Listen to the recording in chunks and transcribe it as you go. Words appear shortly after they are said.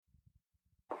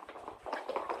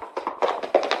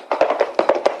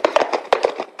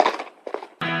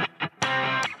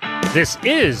This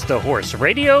is the Horse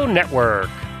Radio Network.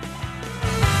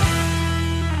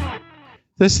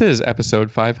 This is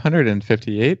episode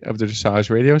 558 of the Dressage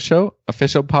Radio Show,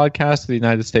 official podcast of the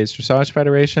United States Dressage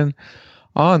Federation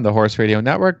on the Horse Radio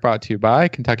Network, brought to you by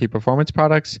Kentucky Performance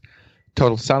Products,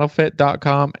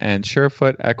 TotalSaddleFit.com, and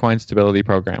Surefoot Equine Stability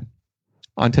Program.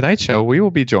 On tonight's show, we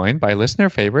will be joined by listener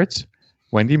favorites,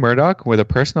 Wendy Murdoch with a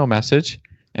personal message,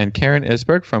 and Karen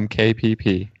Isberg from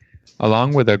KPP,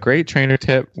 along with a great trainer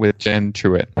tip with Jen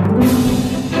Truitt.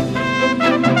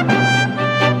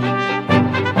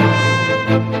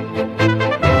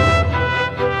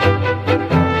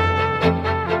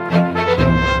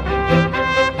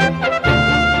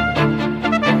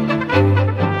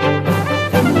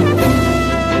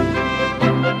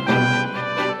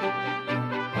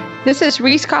 This is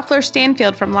Reese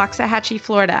Koffler-Stanfield from Loxahatchee,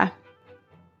 Florida.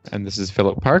 And this is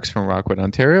Philip Parks from Rockwood,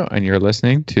 Ontario, and you're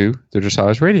listening to the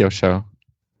Dressage Radio Show.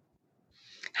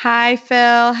 Hi,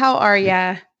 Phil. How are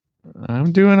ya?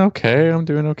 I'm doing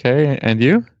okay. And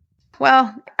you?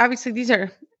 Well, obviously, these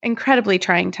are incredibly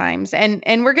trying times, and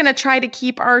we're going to try to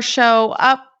keep our show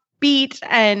upbeat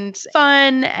and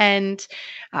fun, and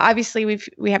obviously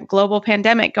we have global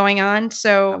pandemic going on.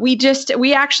 So we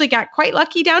actually got quite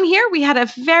lucky down here. We had a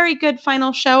very good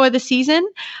final show of the season,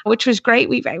 which was great.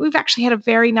 We've actually had a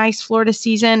very nice Florida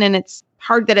season, and it's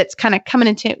hard that it's kind of coming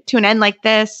into an end like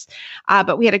this.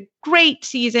 But we had a great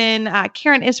season.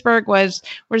 Karen Isberg was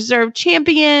reserve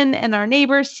champion in our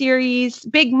neighbor series.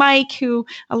 Big Mike, who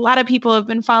a lot of people have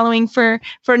been following for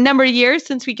a number of years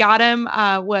since we got him,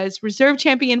 was reserve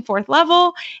champion 4th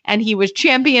level, and he was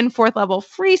champion 4th level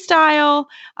freestyle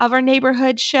of our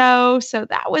neighborhood show. So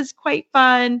that was quite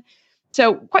fun.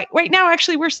 So right now,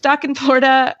 actually, we're stuck in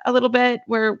Florida a little bit.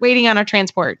 We're waiting on our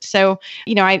transport. So,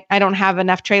 I don't have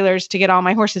enough trailers to get all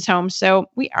my horses home. So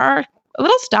we are a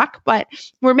little stuck, but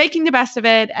we're making the best of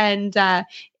it. And,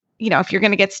 if you're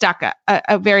going to get stuck,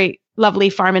 a very lovely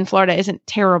farm in Florida isn't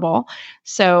terrible.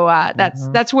 So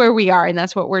that's where we are, and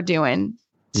that's what we're doing.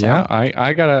 So. Yeah,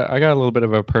 I got a little bit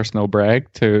of a personal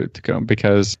brag to go,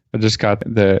 because I just got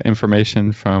the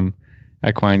information from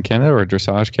Equine Canada or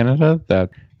Dressage Canada that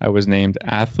I was named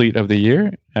Athlete of the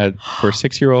Year for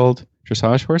 6-year-old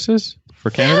dressage horses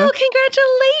for Canada. Oh,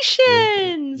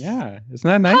 congratulations! Yeah, isn't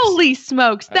that nice? Holy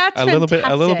smokes, that's a little bit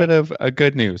of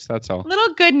good news. That's all.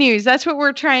 Little good news. That's what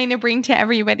we're trying to bring to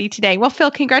everybody today. Well,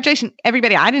 Phil, congratulations,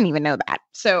 everybody! I didn't even know that,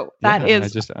 so that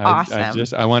is awesome.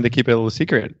 I wanted to keep it a little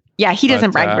secret. Yeah, he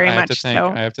doesn't brag very much.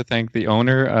 I have to thank the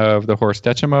owner of the horse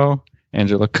Decimo,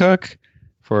 Angela Cook,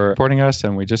 for supporting us,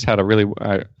 and we just had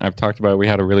I've talked about it, we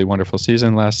had a really wonderful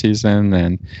season last season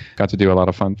and got to do a lot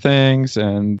of fun things,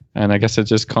 and I guess it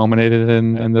just culminated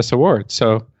in this award.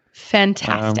 So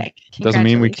fantastic. Doesn't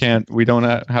mean we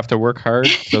don't have to work hard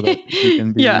so that we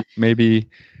can be maybe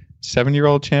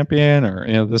 7-year-old champion,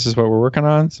 or this is what we're working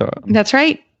on. So that's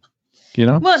right.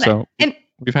 And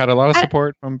we've had a lot of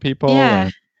support from people.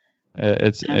 Yeah.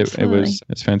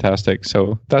 It's fantastic.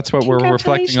 So that's what we're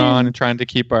reflecting on and trying to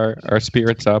keep our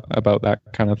spirits up about that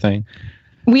kind of thing.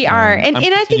 We are. And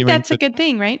I think that's a good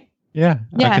thing, right? Yeah.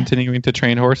 I'm continuing to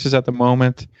train horses at the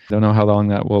moment. Don't know how long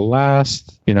that will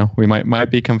last. We might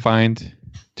be confined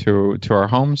to our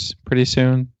homes pretty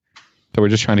soon. So we're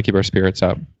just trying to keep our spirits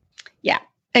up. Yeah.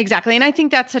 Exactly. And I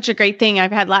think that's such a great thing.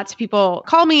 I've had lots of people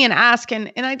call me and ask,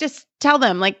 and I just tell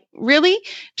them, like, really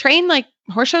train, like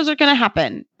horse shows are going to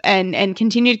happen, and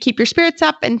continue to keep your spirits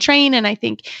up and train. And I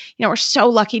think, we're so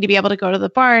lucky to be able to go to the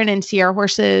barn and see our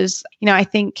horses. I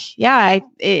think,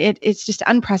 it's just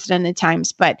unprecedented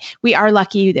times, but we are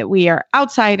lucky that we are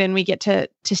outside and we get to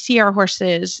see our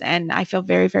horses. And I feel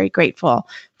very, very grateful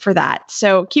for that.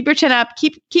 So keep your chin up,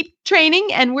 keep training.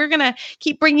 And we're going to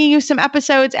keep bringing you some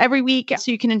episodes every week so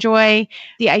you can enjoy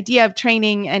the idea of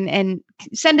training and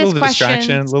send us questions.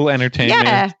 A little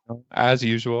entertainment, as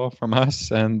usual from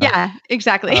us. And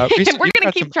exactly. We're going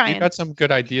to keep trying. You've got some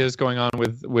good ideas going on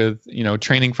with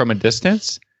training from a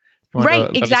distance. Right,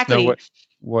 exactly. Let us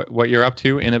know what you're up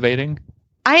to, innovating.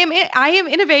 I am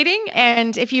innovating.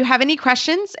 And if you have any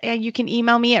questions, you can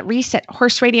email me at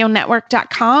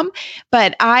reese@horseradionetwork.com.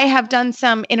 But I have done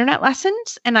some internet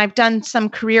lessons, and I've done some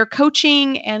career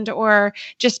coaching and or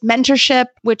just mentorship,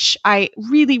 which I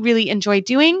really, really enjoy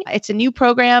doing. It's a new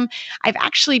program. I've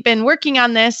actually been working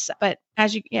on this, but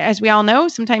as we all know,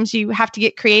 sometimes you have to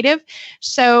get creative.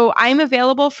 So I'm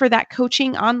available for that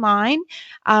coaching online.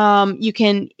 You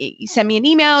can send me an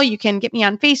email. You can get me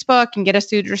on Facebook and get us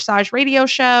through the Dressage Radio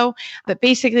Show. But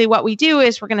basically what we do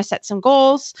is we're going to set some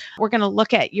goals. We're going to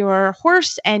look at your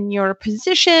horse and your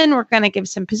position. We're going to give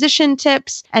some position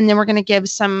tips, and then we're going to give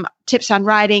some tips on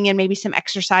riding and maybe some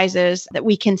exercises that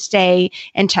we can stay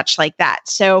in touch like that.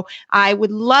 So I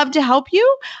would love to help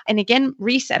you. And again,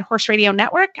 Reese at Horse Radio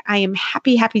Network, I am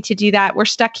happy to do that. We're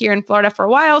stuck here in Florida for a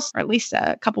while, or at least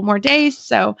a couple more days.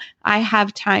 So I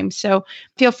have time. So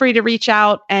feel free to reach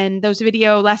out, and those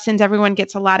video lessons, everyone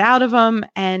gets a lot out of them.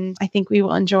 And I think we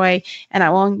will enjoy, and I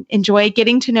will enjoy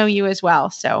getting to know you as well.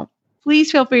 So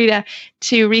please feel free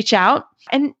to reach out.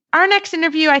 And our next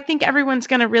interview, I think everyone's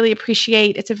going to really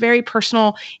appreciate. It's a very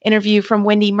personal interview from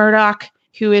Wendy Murdoch,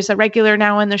 who is a regular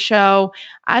now on the show.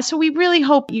 So we really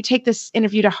hope you take this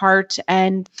interview to heart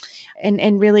and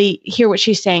really hear what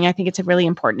she's saying. I think it's a really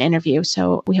important interview.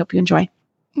 So we hope you enjoy.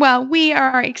 Well, we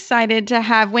are excited to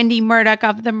have Wendy Murdoch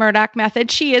of the Murdoch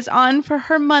Method. She is on for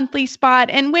her monthly spot.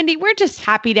 And Wendy, we're just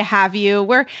happy to have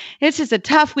you. This is a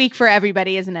tough week for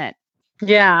everybody, isn't it?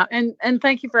 Yeah. And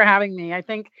thank you for having me. I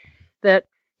think that,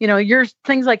 your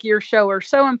things like your show are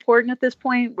so important at this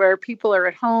point, where people are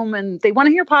at home and they want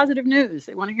to hear positive news.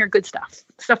 They want to hear good stuff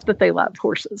that they love,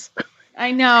 horses.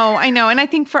 I know. And I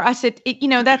think for us, it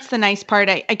that's the nice part.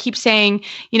 I keep saying,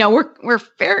 we're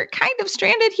very kind of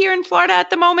stranded here in Florida at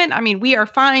the moment. I mean, we are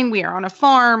fine. We are on a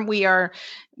farm. We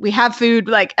have food,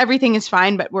 like everything is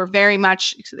fine, but we're very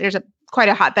much, there's quite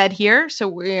a hotbed here. So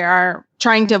we are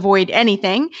trying to avoid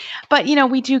anything, but,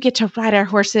 we do get to ride our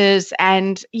horses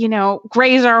and,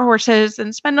 graze our horses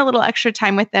and spend a little extra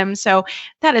time with them. So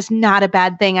that is not a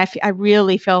bad thing. I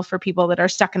really feel for people that are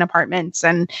stuck in apartments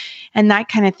and that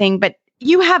kind of thing. But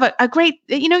you have a great,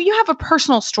 you have a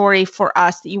personal story for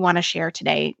us that you want to share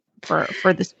today for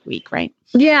this week, right?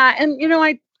 Yeah.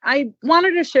 And, I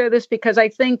wanted to share this because I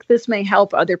think this may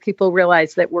help other people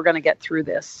realize that we're going to get through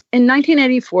this. In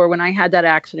 1984, when I had that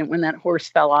accident, when that horse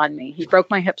fell on me, he broke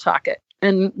my hip socket.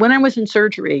 And when I was in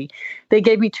surgery, they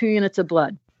gave me 2 units of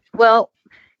blood. Well,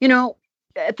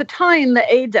 at the time,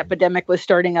 the AIDS epidemic was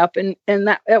starting up, and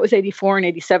that was 84 and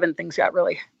 87. Things got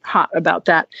really hot about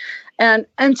that. And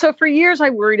so for years,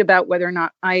 I worried about whether or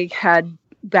not I had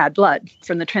bad blood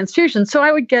from the transfusion. So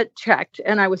I would get checked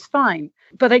and I was fine.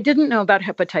 But I didn't know about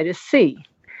hepatitis C.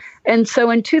 And so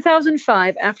in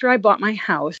 2005, after I bought my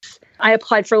house, I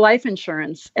applied for life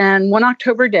insurance. And one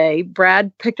October day,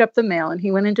 Brad picked up the mail and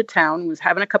he went into town, was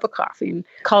having a cup of coffee, and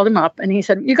called him up. And he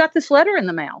said, "You got this letter in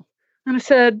the mail?" And I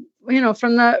said,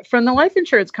 from the life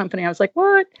insurance company. I was like,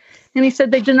 "What?" And he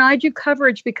said, "They denied you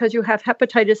coverage because you have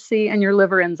hepatitis C and your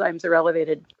liver enzymes are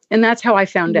elevated." And that's how I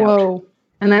found out.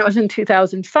 And that was in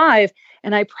 2005.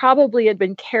 And I probably had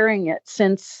been carrying it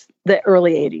since the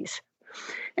early 80s.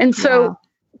 And so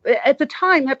at the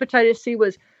time, hepatitis C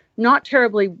was not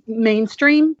terribly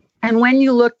mainstream. And when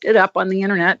you looked it up on the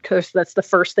internet, because that's the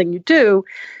first thing you do,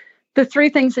 the 3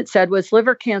 things it said was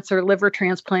liver cancer, liver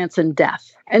transplants, and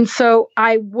death. And so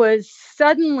I was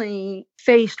suddenly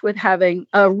faced with having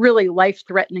a really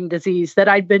life-threatening disease that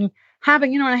I'd been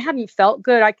having, and I hadn't felt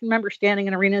good. I can remember standing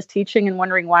in arenas teaching and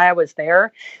wondering why I was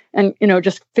there and,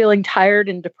 just feeling tired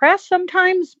and depressed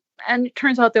sometimes. And it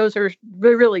turns out those are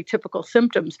really typical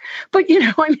symptoms. But,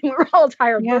 we're all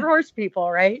tired. Yeah. We're horse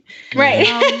people, right? Right.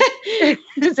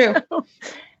 So,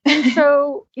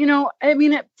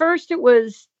 at first it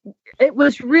was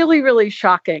really, really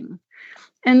shocking.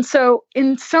 And so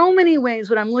in so many ways,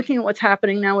 when I'm looking at what's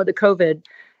happening now with the COVID,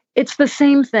 it's the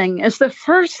same thing. As the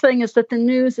first thing is that the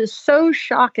news is so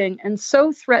shocking and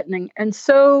so threatening and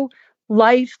so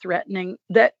life-threatening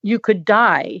that you could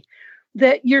die,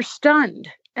 that you're stunned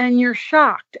and you're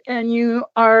shocked and you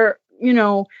are,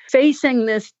 facing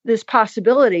this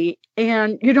possibility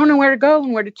and you don't know where to go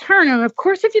and where to turn. And of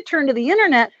course, if you turn to the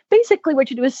internet, basically what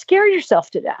you do is scare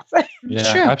yourself to death.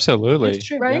 Yeah, true. Absolutely. It's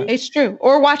true, right? Yeah. It's true.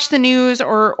 Or watch the news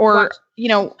or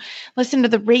listen to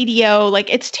the radio.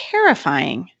 Like, it's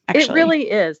terrifying, actually. It really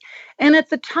is. And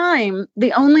at the time,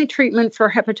 the only treatment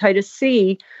for hepatitis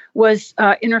C was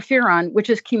interferon, which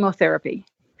is chemotherapy.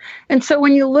 And so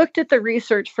when you looked at the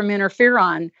research from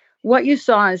interferon, what you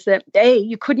saw is that A,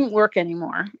 you couldn't work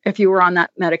anymore if you were on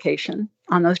that medication,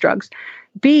 on those drugs.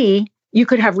 B, you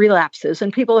could have relapses,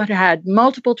 and people had had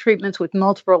multiple treatments with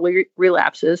multiple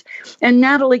relapses. And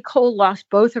Natalie Cole lost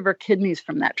both of her kidneys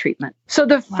from that treatment. So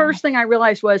the first thing I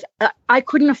realized was I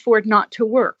couldn't afford not to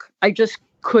work. I just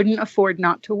couldn't afford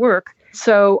not to work.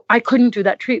 So I couldn't do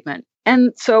that treatment.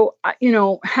 And so,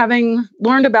 having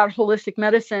learned about holistic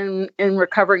medicine and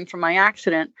recovering from my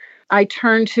accident, I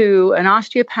turned to an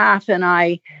osteopath, and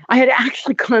I had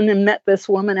actually gone and met this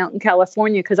woman out in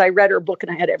California because I read her book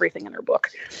and I had everything in her book.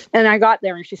 And I got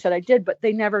there and she said I did, but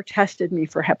they never tested me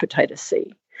for hepatitis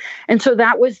C. And so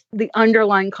that was the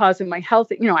underlying cause of my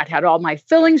health. I'd had all my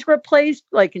fillings replaced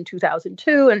like in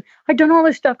 2002, and I'd done all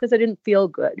this stuff because I didn't feel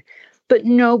good, but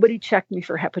nobody checked me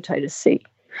for hepatitis C.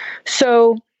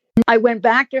 So I went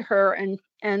back to her and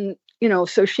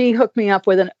so she hooked me up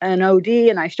with an OD,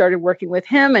 and I started working with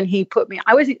him, and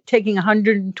I was taking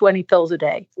 120 pills a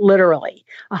day, literally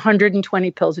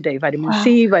 120 pills a day, vitamin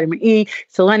C, vitamin E,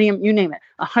 selenium, you name it,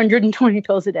 120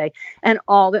 pills a day. And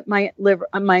all that my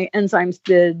enzymes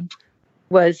did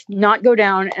was not go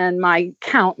down, and my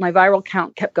viral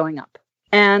count kept going up.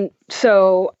 And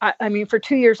so, for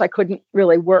 2 years, I couldn't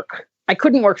really work. I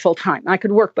couldn't work full time. I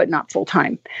could work, but not full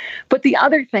time. But the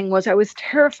other thing was I was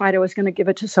terrified I was going to give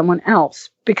it to someone else,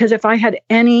 because if I had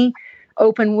any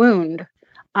open wound,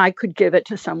 I could give it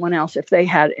to someone else if they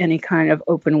had any kind of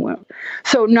open wound.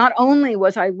 So not only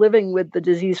was I living with the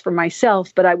disease for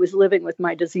myself, but I was living with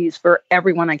my disease for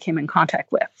everyone I came in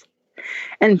contact with.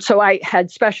 And so I had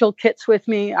special kits with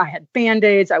me. I had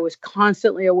Band-Aids. I was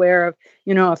constantly aware of,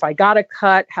 if I got a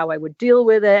cut, how I would deal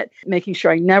with it, making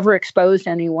sure I never exposed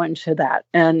anyone to that.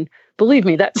 And believe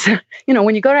me, that's,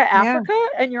 when you go to Africa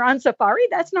and you're on safari,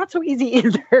 that's not so easy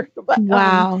either. But,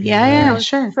 wow.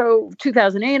 Sure. So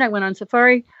 2008, I went on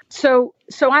safari. So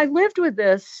I lived with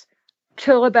this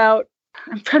till about,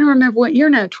 I'm trying to remember what year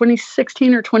now,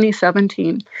 2016 or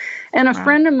 2017. And a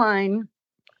friend of mine,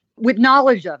 with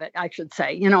knowledge of it, I should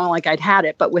say, like I'd had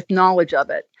it, but with knowledge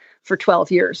of it for 12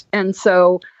 years. And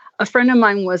so a friend of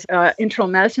mine was an internal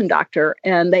medicine doctor,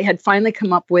 and they had finally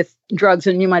come up with drugs.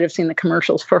 And you might have seen the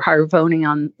commercials for Harvoni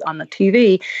on the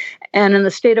TV. And in the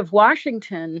state of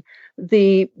Washington,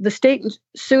 the state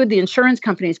sued the insurance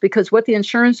companies because what the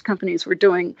insurance companies were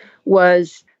doing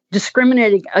was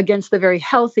discriminating against the very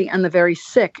healthy and the very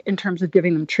sick in terms of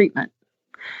giving them treatment.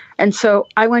 And so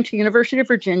I went to University of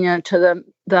Virginia to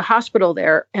the hospital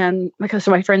there, and because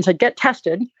my friend said, get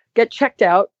tested, get checked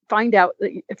out, find out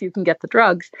if you can get the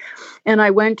drugs. And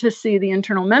I went to see the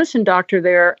internal medicine doctor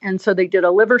there, and so they did a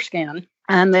liver scan,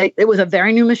 and it was a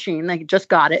very new machine. They just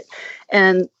got it.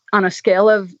 And on a scale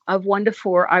of 1 to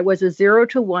 4, I was a 0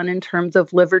 to 1 in terms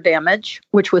of liver damage,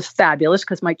 which was fabulous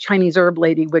because my Chinese herb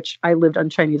lady, which I lived on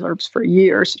Chinese herbs for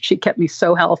years, she kept me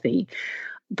so healthy.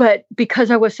 But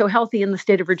because I was so healthy in the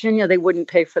state of Virginia, they wouldn't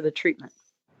pay for the treatment.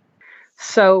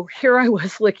 So here I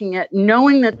was looking at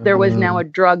knowing that there was now a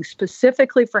drug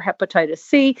specifically for hepatitis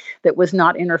C that was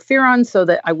not interferon so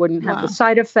that I wouldn't have the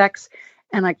side effects,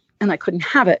 and I couldn't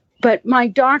have it. But my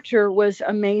doctor was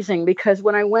amazing because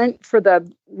when I went for the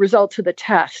results of the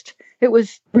test, it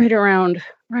was right around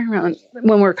when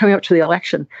we were coming up to the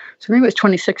election. So maybe it was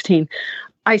 2016.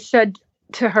 I said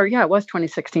to her, it was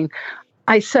 2016.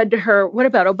 I said to her, what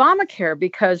about Obamacare?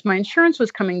 Because my insurance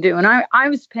was coming due and I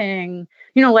was paying,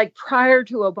 like prior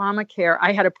to Obamacare,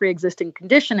 I had a pre-existing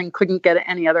condition and couldn't get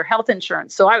any other health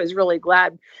insurance. So I was really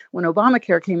glad when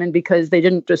Obamacare came in because they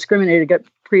didn't discriminate against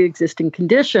pre-existing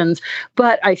conditions,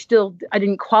 but I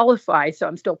didn't qualify. So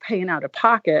I'm still paying out of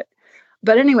pocket.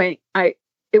 But anyway,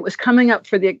 it was coming up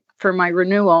for my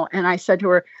renewal. And I said to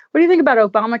her, what do you think about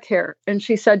Obamacare? And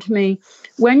she said to me,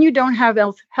 when you don't have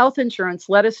health insurance,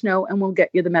 let us know and we'll get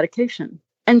you the medication.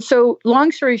 And so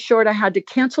long story short, I had to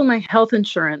cancel my health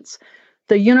insurance.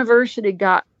 The university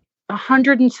got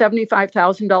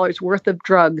 $175,000 worth of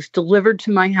drugs delivered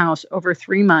to my house over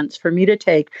 3 months for me to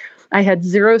take. I had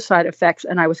 0 side effects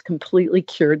and I was completely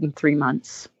cured in 3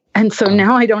 months. And so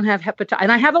now I don't have hepatitis.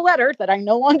 And I have a letter that I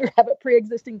no longer have a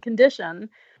pre-existing condition.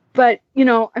 But,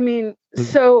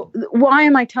 so why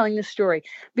am I telling this story?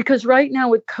 Because right now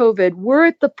with COVID, we're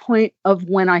at the point of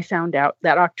when I found out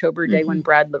that October day when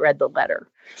Brad read the letter.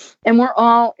 And we're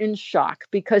all in shock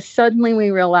because suddenly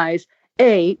we realize,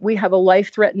 A, we have a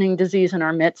life-threatening disease in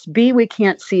our midst. B, we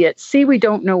can't see it. C, we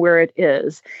don't know where it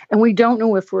is. And we don't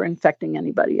know if we're infecting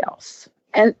anybody else.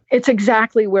 And it's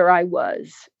exactly where I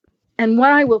was. And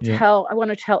what I want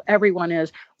to tell everyone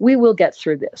is we will get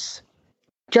through this.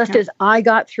 Just as I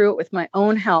got through it with my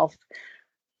own health,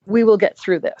 we will get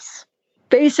through this.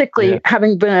 Basically,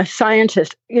 having been a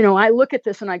scientist, I look at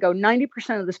this and I go,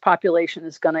 90% of this population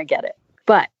is going to get it.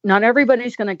 But not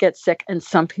everybody's going to get sick and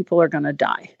some people are going to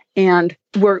die. And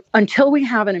until we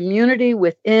have an immunity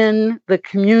within the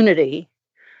community,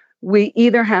 we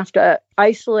either have to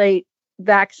isolate,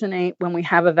 vaccinate when we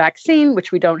have a vaccine,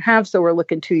 which we don't have. So we're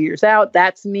looking 2 years out.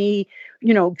 That's me,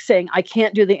 saying I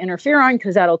can't do the interferon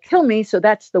because that'll kill me. So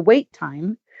that's the wait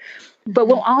time. But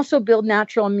we'll also build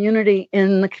natural immunity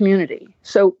in the community.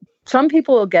 So some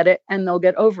people will get it and they'll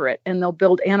get over it and they'll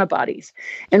build antibodies.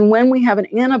 And when we have an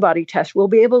antibody test, we'll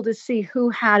be able to see who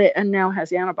had it and now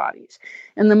has antibodies.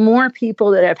 And the more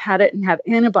people that have had it and have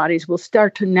antibodies will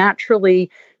start to naturally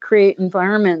create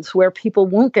environments where people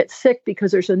won't get sick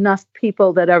because there's enough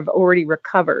people that have already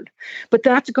recovered. But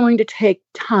that's going to take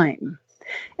time.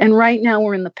 And right now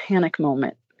we're in the panic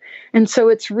moment. And so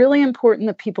it's really important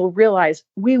that people realize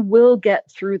we will get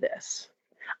through this.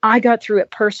 I got through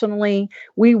it personally.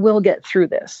 We will get through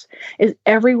this. Is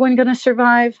everyone going to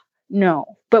survive?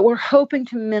 No. But we're hoping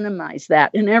to minimize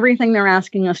that. And everything they're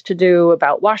asking us to do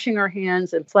about washing our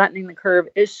hands and flattening the curve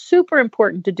is super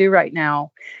important to do right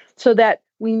now so that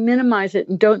we minimize it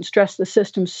and don't stress the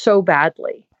system so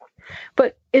badly.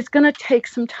 But it's going to take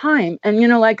some time. And,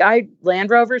 Land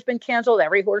Rover's been canceled.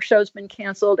 Every horse show's been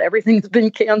canceled. Everything's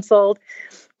been canceled.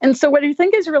 And so what I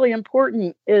think is really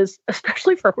important is,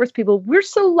 especially for horse people, we're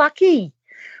so lucky.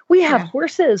 We have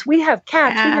horses, we have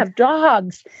cats, we have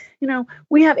dogs,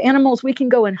 we have animals we can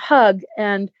go and hug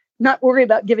and not worry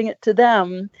about giving it to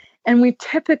them. And we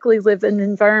typically live in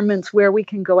environments where we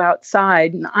can go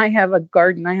outside. And I have a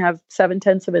garden. I have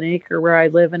 7/10 of an acre where I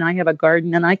live, and I have a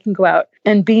garden, and I can go out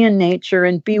and be in nature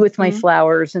and be with my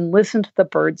flowers and listen to the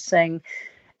birds sing.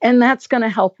 And that's going to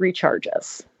help recharge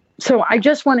us. So I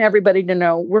just want everybody to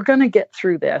know we're going to get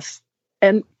through this.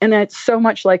 And it's so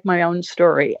much like my own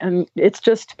story. And it's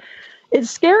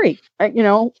scary.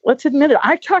 Let's admit it.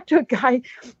 I talked to a guy,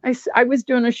 I was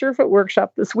doing a Surefoot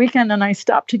workshop this weekend, and I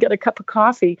stopped to get a cup of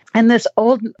coffee. And this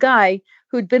old guy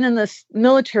who'd been in this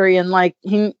military and like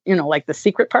the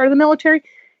secret part of the military,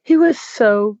 he was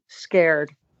so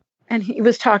scared. And he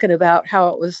was talking about how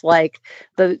it was like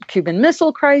the Cuban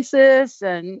Missile Crisis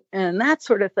and that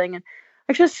sort of thing. And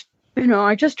I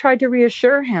just tried to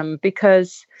reassure him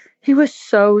because he was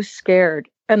so scared.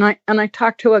 And I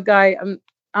talked to a guy,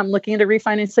 I'm looking into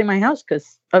refinancing my house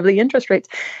because of the interest rates.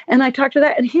 And I talked to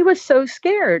that, and he was so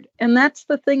scared. And that's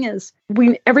the thing is,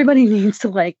 everybody needs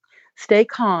to stay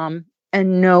calm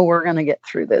and know we're going to get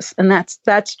through this. And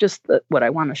that's just what I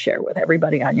want to share with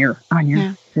everybody on your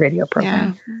radio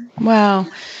program. Yeah.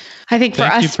 Well, I think for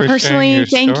us personally,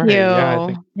 thank you.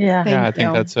 I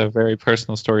think that's a very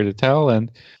personal story to tell.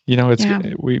 And,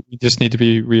 we just need to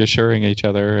be reassuring each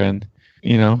other and,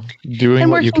 doing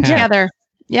what you can. Together.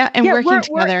 Yeah. And working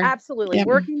together. We're absolutely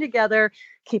working together,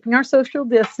 keeping our social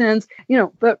distance,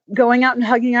 but going out and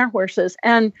hugging our horses.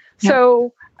 And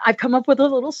so I've come up with a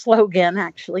little slogan,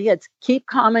 actually. It's keep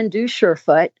calm and do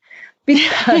Surefoot.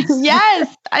 Because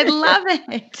yes, I love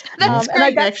it. That's great. And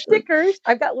I got stickers.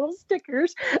 I've got little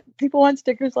stickers. People want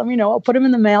stickers, let me know. I'll put them in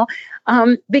the mail.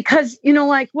 Because,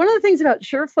 one of the things about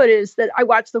Surefoot is that I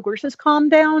watch the horses calm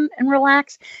down and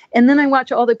relax. And then I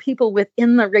watch all the people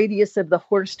within the radius of the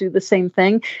horse do the same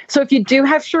thing. So if you do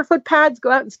have Surefoot pads,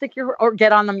 go out and or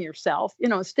get on them yourself.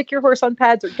 Stick your horse on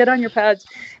pads or get on your pads.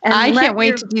 And I can't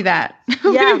wait to do that.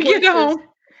 Yeah.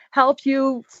 Help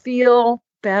you feel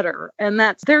better. And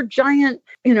they're giant,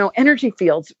 energy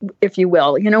fields, if you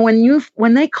will.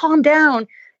 When they calm down,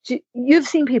 you've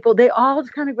seen people, they all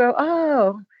kind of go,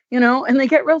 oh, and they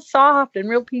get real soft and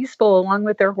real peaceful along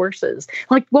with their horses.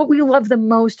 Like what we love the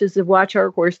most is to watch our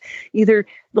horse either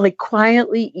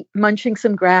quietly munching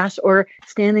some grass or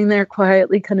standing there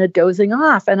quietly kind of dozing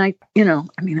off. And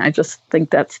I just think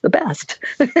that's the best.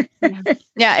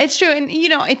 Yeah, it's true. And,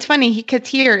 it's funny because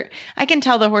here I can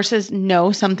tell the horses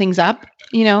know something's up.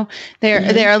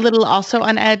 They're a little also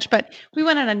on edge, but we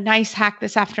went on a nice hack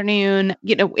this afternoon.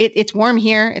 It's warm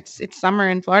here. It's summer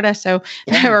in Florida. So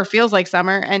or feels like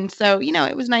summer. And so,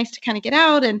 it was nice to kind of get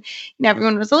out and,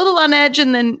 everyone was a little on edge.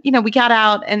 And then, we got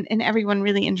out and everyone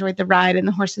really enjoyed the ride and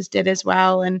the horses did as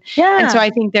well. And so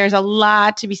I think there's a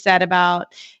lot to be said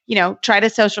about, try to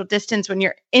social distance when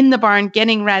you're in the barn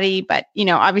getting ready. But,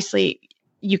 obviously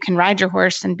you can ride your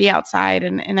horse and be outside.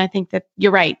 And I think that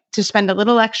you're right to spend a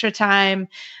little extra time.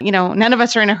 None of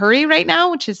us are in a hurry right now,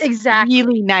 which is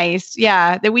really nice.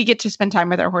 Yeah. That we get to spend time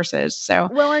with our horses. So,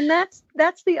 well, and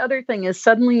that's the other thing is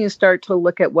suddenly you start to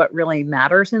look at what really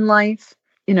matters in life,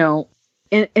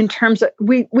 in terms of,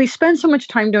 we spend so much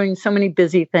time doing so many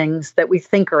busy things that we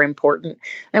think are important.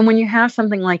 And when you have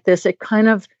something like this, it kind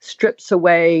of strips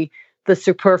away the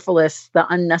superfluous,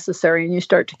 the unnecessary, and you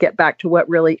start to get back to what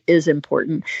really is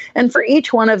important. And for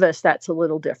each one of us, that's a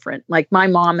little different. Like my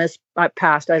mom is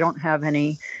passed. I don't have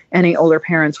any older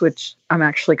parents, which I'm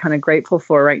actually kind of grateful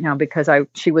for right now because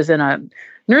she was in a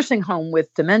nursing home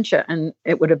with dementia, and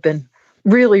it would have been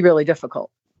really, really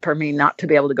difficult for me not to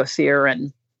be able to go see her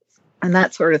and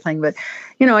that sort of thing. But,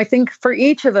 I think for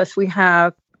each of us,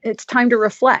 it's time to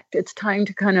reflect. It's time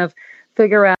to kind of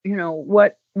figure out,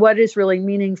 what is really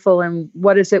meaningful and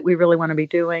what is it we really want to be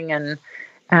doing, and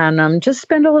just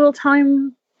spend a little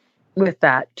time with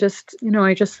that. Just,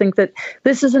 I just think that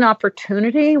this is an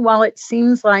opportunity. While it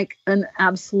seems like an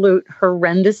absolute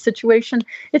horrendous situation,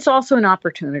 it's also an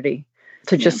opportunity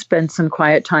to just spend some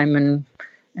quiet time and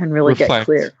really Reflect. Get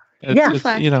clear.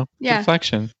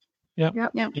 Reflection.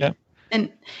 Yep. And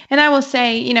I will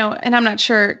say, and I'm not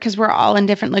sure because we're all in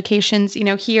different locations,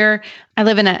 here I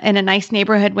live in a nice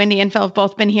neighborhood. Wendy and Phil have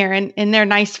both been here, and they're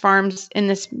nice farms in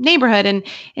this neighborhood. And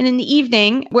in the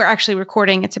evening, we're actually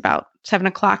recording. It's about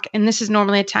 7:00. And this is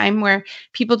normally a time where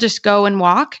people just go and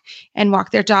walk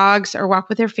their dogs or walk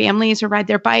with their families or ride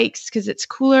their bikes because it's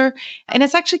cooler. And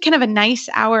it's actually kind of a nice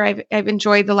hour. I've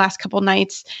enjoyed the last couple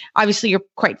nights. Obviously you're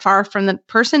quite far from the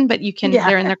person, but you can,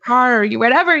 they're in their car or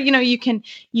whatever, you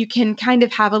can kind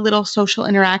of have a little social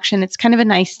interaction. It's kind of a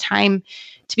nice time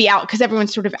to be out because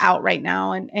everyone's sort of out right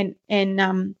now. And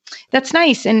that's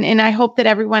nice. And I hope that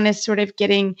everyone is sort of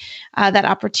getting that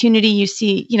opportunity. You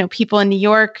see, people in New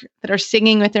York that are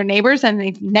singing with their neighbors and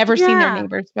they've never seen their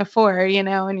neighbors before,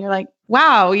 and you're like,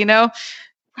 wow, you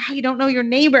don't know your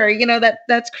neighbor,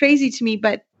 that's crazy to me,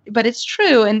 but it's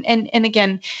true. And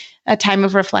again, a time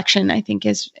of reflection, I think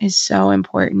is so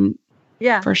important.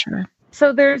 Yeah, for sure.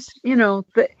 So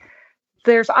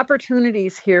there's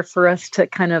opportunities here for us to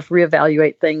kind of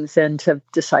reevaluate things and to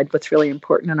decide what's really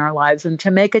important in our lives and to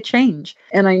make a change.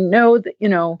 And I know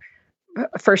that,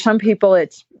 for some people,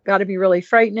 it's got to be really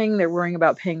frightening. They're worrying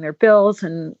about paying their bills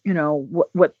and,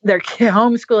 what they're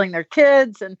homeschooling their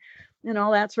kids and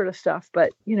all that sort of stuff.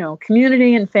 But,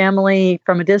 community and family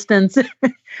from a distance,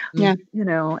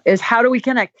 is how do we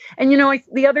connect? And,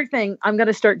 the other thing I'm going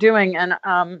to start doing, and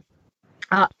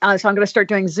so I'm going to start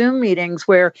doing Zoom meetings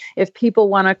where if people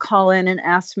want to call in and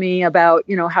ask me about,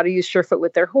 how to use Surefoot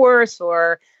with their horse,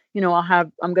 or,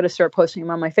 I'm going to start posting them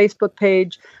on my Facebook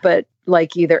page, but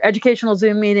like either educational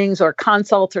Zoom meetings or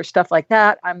consults or stuff like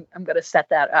that, I'm going to set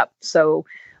that up. So,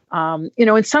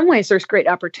 in some ways there's great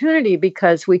opportunity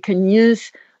because we can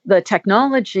use the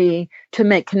technology to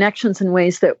make connections in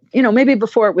ways that, maybe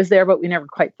before it was there, but we never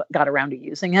quite got around to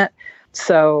using it.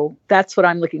 So that's what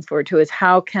I'm looking forward to, is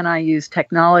how can I use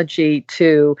technology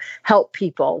to help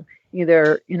people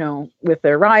either, with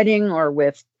their riding or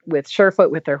with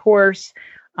Surefoot with their horse.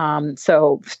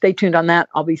 So stay tuned on that.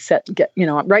 I'll be set to get,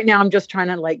 right now I'm just trying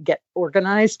to get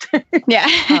organized. Yeah.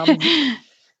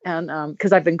 And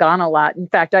because I've been gone a lot. In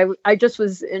fact, I just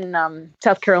was in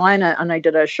South Carolina and I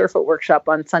did a Surefoot workshop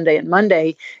on Sunday and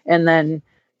Monday, and then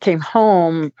came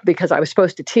home because I was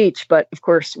supposed to teach, but of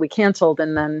course we canceled.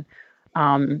 And then,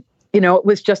 it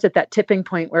was just at that tipping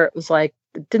point where it was like,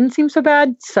 it didn't seem so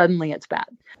bad. Suddenly it's bad.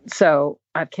 So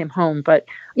I came home, but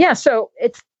yeah, so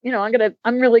it's,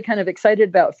 I'm really kind of excited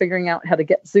about figuring out how to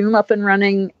get Zoom up and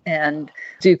running and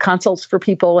do consults for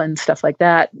people and stuff like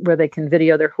that, where they can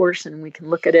video their horse and we can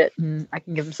look at it and I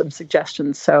can give them some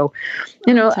suggestions. So,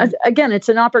 again, it's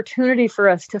an opportunity for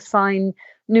us to find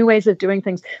new ways of doing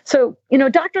things. So,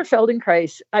 Dr.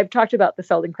 Feldenkrais, I've talked about the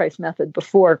Feldenkrais method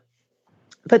before,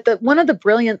 but one of the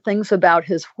brilliant things about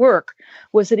his work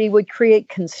was that he would create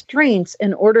constraints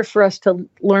in order for us to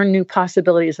learn new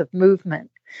possibilities of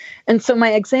movement. And so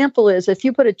my example is, if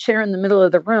you put a chair in the middle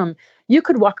of the room, you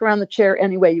could walk around the chair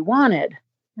any way you wanted,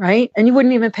 right? And you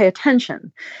wouldn't even pay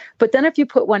attention. But then if you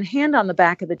put one hand on the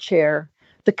back of the chair,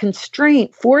 the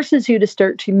constraint forces you to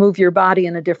start to move your body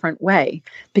in a different way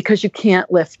because you can't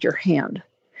lift your hand.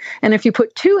 And if you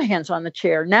put two hands on the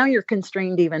chair, now you're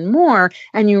constrained even more,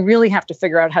 and you really have to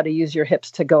figure out how to use your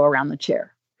hips to go around the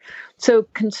chair. So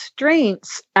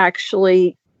constraints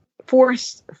actually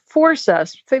force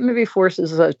us, maybe force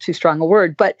is too strong a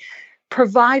word, but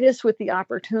provide us with the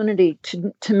opportunity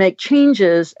to make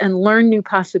changes and learn new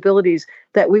possibilities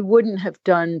that we wouldn't have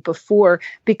done before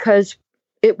because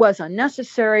it was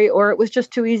unnecessary or it was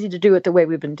just too easy to do it the way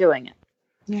we've been doing it.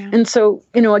 Yeah. And so,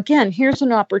 again, here's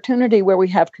an opportunity where we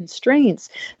have constraints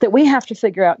that we have to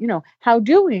figure out, how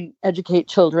do we educate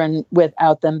children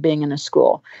without them being in a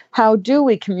school? How do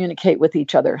we communicate with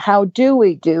each other? How do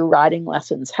we do riding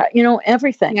lessons?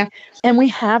 Everything. Yeah. And we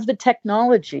have the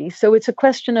technology. So it's a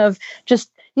question of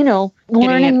just,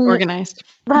 learning it organized.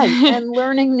 Right. And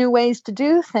learning new ways to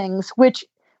do things, which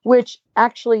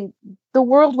actually the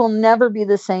world will never be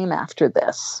the same after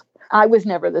this. I was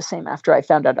never the same after I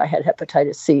found out I had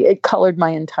hepatitis C. It colored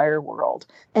my entire world.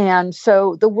 And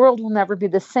so the world will never be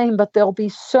the same, but there'll be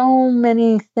so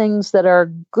many things that are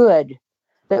good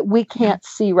that we can't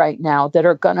see right now that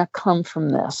are going to come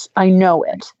from this. I know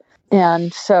it.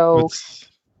 And so,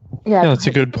 that's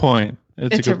a good point.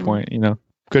 It's a good point,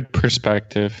 good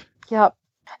perspective. Yep.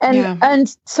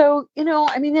 And so,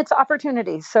 I mean, it's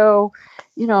opportunity. So,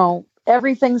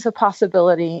 everything's a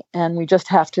possibility, and we just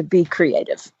have to be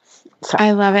creative. So,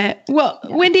 I love it. Well,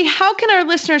 Wendy, how can our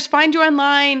listeners find you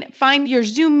online, find your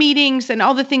Zoom meetings and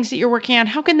all the things that you're working on?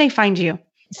 How can they find you?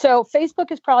 So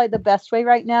Facebook is probably the best way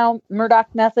right now.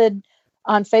 Murdoch Method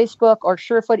on Facebook or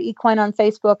Surefoot Equine on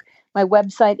Facebook. My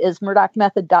website is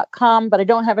murdochmethod.com, but I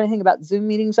don't have anything about Zoom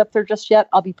meetings up there just yet.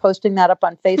 I'll be posting that up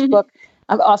on Facebook.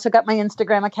 I've also got my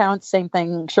Instagram account, same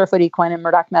thing, Surefoot Equine and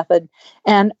Murdoch Method.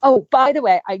 And by the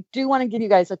way, I do want to give you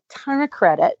guys a ton of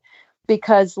credit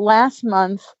because last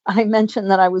month I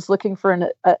mentioned that I was looking for an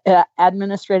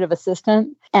administrative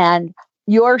assistant, and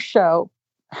your show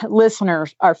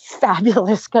listeners are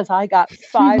fabulous because I got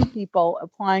 5 people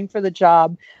applying for the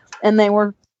job, and they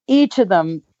were each of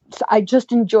them. I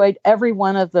just enjoyed every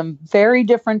one of them. Very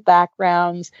different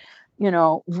backgrounds,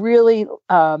 really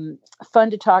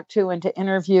fun to talk to and to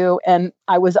interview. And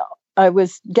I was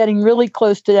getting really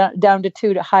close to down to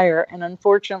 2 to hire. And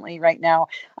unfortunately, right now,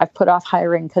 I've put off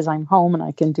hiring because I'm home and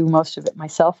I can do most of it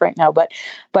myself right now. But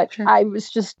sure.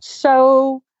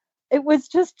 It was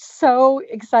just so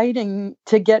exciting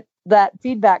to get that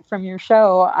feedback from your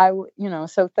show.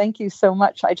 So thank you so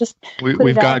much.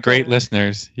 We've got great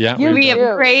listeners. Yeah. We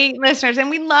have great listeners,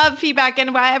 and we love feedback.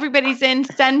 And while everybody's in,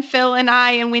 send Phil and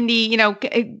I and Wendy,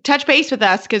 touch base with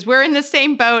us because we're in the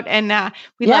same boat, and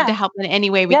we love to help in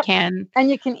any way we can. And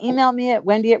you can email me at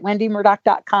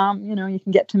wendy@wendymurdoch.com. You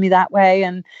can get to me that way.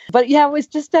 I was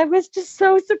just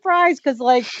so surprised because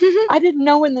I didn't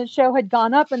know when the show had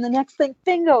gone up, and the next thing,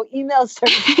 bingo, emails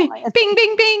started. Bing,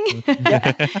 bing, bing.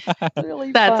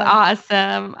 Really That's fun.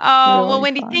 Awesome. Oh, really well,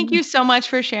 Wendy, thank you so much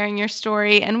for sharing your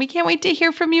story. And we can't wait to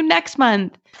hear from you next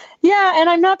month. Yeah. And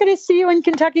I'm not going to see you in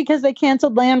Kentucky because they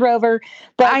canceled Land Rover.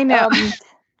 But I know.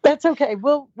 That's okay.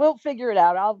 We'll figure it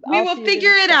out. We will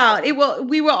figure it out.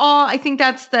 We will all, I think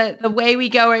that's the way we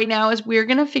go right now is we're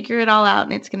going to figure it all out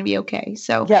and it's going to be okay.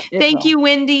 So thank you,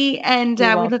 Wendy. And we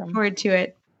look forward to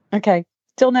it. Okay.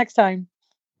 Till next time.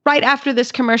 Right after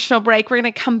this commercial break, we're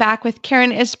going to come back with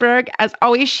Karen Isberg. As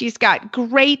always, she's got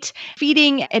great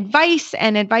feeding advice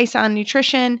and advice on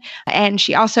nutrition. And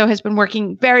she also has been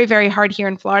working very, very hard here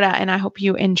in Florida. And I hope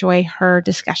you enjoy her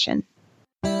discussion.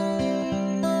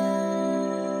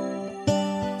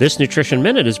 This Nutrition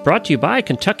Minute is brought to you by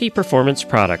Kentucky Performance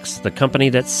Products, the company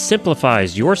that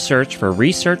simplifies your search for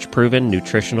research-proven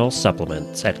nutritional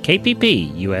supplements at kppusa.com.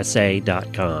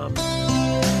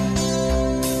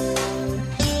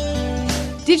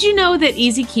 Did you know that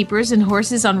easy keepers and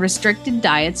horses on restricted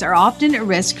diets are often at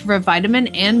risk for vitamin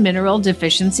and mineral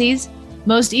deficiencies?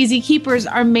 Most easy keepers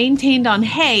are maintained on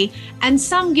hay, and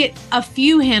some get a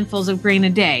few handfuls of grain a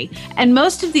day, and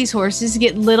most of these horses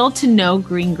get little to no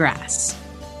green grass.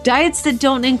 Diets that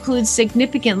don't include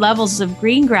significant levels of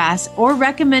green grass or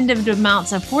recommended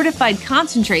amounts of fortified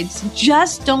concentrates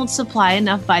just don't supply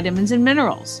enough vitamins and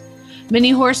minerals.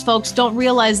 Many horse folks don't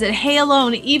realize that hay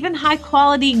alone, even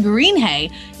high-quality green hay,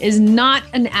 is not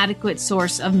an adequate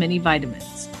source of many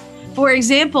vitamins. For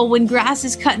example, when grass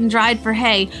is cut and dried for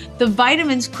hay, the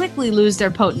vitamins quickly lose their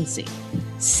potency.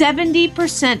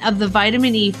 70% of the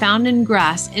vitamin E found in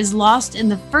grass is lost in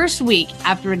the first week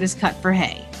after it is cut for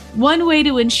hay. One way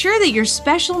to ensure that your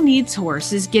special needs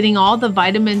horse is getting all the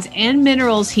vitamins and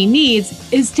minerals he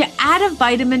needs is to add a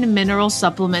vitamin and mineral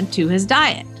supplement to his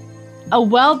diet. A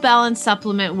well-balanced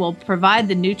supplement will provide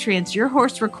the nutrients your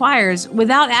horse requires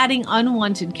without adding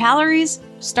unwanted calories,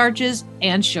 starches,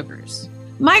 and sugars.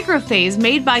 Microphase,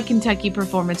 made by Kentucky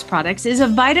Performance Products, is a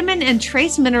vitamin and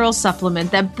trace mineral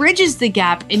supplement that bridges the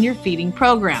gap in your feeding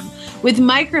program. With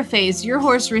Microphase, your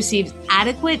horse receives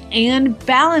adequate and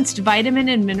balanced vitamin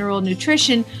and mineral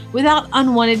nutrition without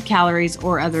unwanted calories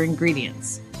or other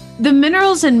ingredients. The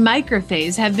minerals in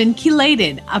Microphase have been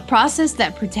chelated, a process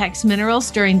that protects minerals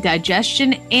during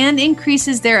digestion and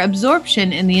increases their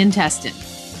absorption in the intestine.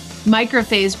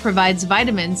 Microphase provides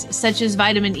vitamins, such as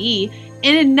vitamin E,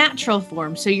 in a natural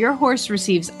form, so your horse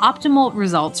receives optimal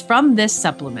results from this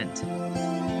supplement.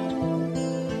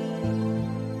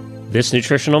 This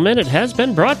Nutritional Minute has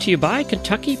been brought to you by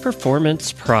Kentucky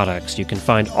Performance Products. You can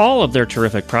find all of their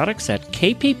terrific products at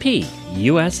kppusa.com.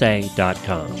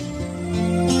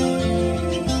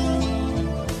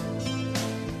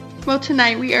 Well,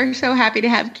 tonight we are so happy to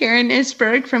have Karen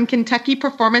Isberg from Kentucky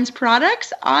Performance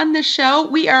Products on the show.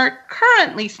 We are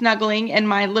currently snuggling in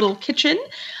my little kitchen,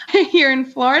 here in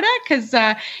Florida because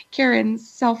Karen's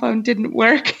cell phone didn't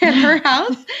work at her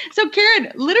house. So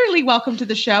Karen, literally welcome to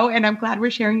the show, and I'm glad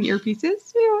we're sharing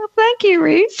earpieces. Well, thank you,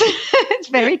 Reese. It's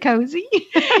very cozy.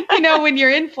 When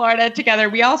you're in Florida together,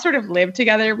 we all sort of live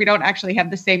together. We don't actually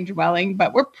have the same dwelling,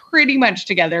 but we're pretty much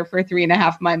together for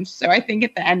 3.5 months. So I think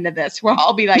at the end of this, we'll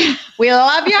all be like, we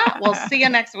love you. We'll see you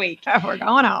next week. We're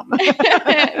going home.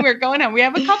 We're going home. We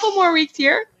have a couple more weeks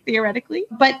here, theoretically.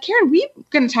 But Karen, we're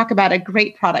going to talk about a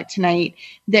great product tonight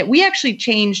that we actually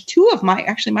changed.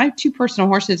 My two personal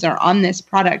horses are on this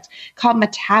product called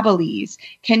Metabolise.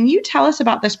 Can you tell us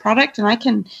about this product? And I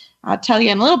can tell you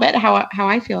in a little bit how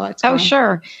I feel it's going. Oh,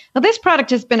 sure. Well, this product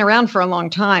has been around for a long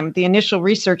time. The initial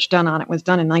research done on it was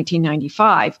done in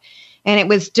 1995. And it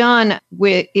was done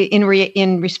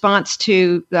in response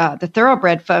to the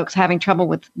thoroughbred folks having trouble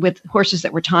with horses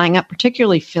that were tying up,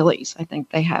 particularly fillies. I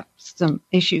think they have some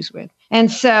issues with.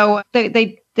 And so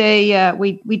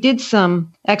we did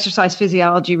some exercise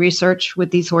physiology research with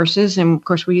these horses. And of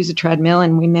course, we use a treadmill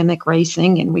and we mimic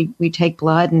racing and we take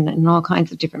blood and all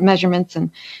kinds of different measurements. And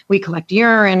we collect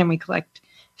urine and we collect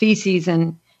feces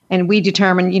and we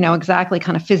determine, exactly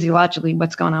kind of physiologically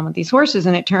what's going on with these horses.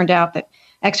 And it turned out that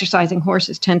exercising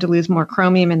horses tend to lose more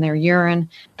chromium in their urine.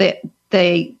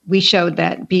 We showed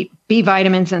that B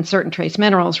vitamins and certain trace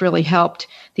minerals really helped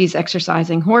these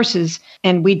exercising horses.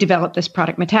 And we developed this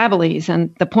product, Metabolise.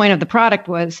 And the point of the product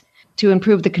was to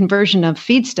improve the conversion of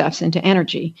feedstuffs into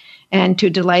energy and to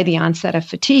delay the onset of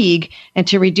fatigue and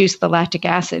to reduce the lactic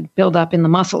acid buildup in the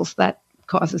muscles that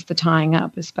causes the tying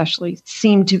up, especially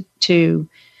seemed to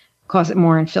cause it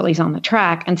more in fillies on the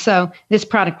track. And so this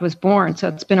product was born. So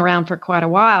it's been around for quite a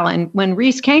while. And when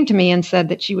Reese came to me and said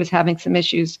that she was having some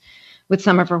issues with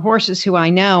some of her horses who I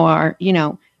know are,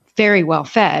 very well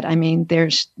fed. I mean,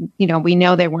 we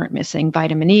know they weren't missing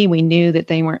vitamin E. We knew that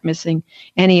they weren't missing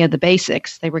any of the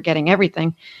basics. They were getting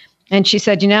everything. And she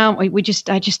said,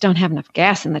 I just don't have enough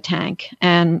gas in the tank.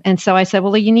 And so I said,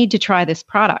 well, you need to try this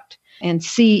product and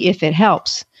see if it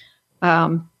helps.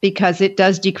 Because it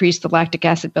does decrease the lactic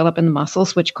acid buildup in the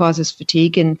muscles, which causes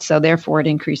fatigue. And so therefore it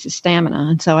increases stamina.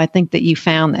 And so I think that you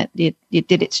found that it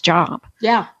did its job.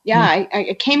 Yeah.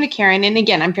 I came to Karen. And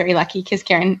again, I'm very lucky because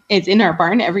Karen is in our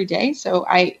barn every day. So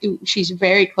she's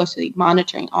very closely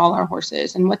monitoring all our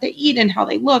horses and what they eat and how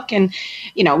they look. And,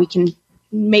 we can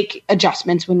make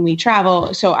adjustments when we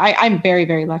travel. So I'm very,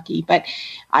 very lucky. But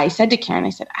I said to Karen,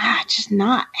 just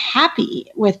not happy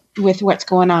with what's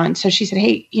going on. So she said,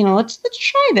 hey, let's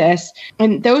try this.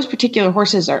 And those particular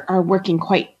horses are working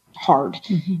quite hard.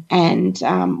 Mm-hmm.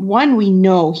 And one, we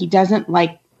know he doesn't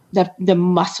like the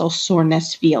muscle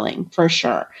soreness feeling for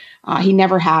sure. He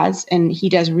never has, and he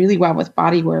does really well with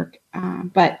body work.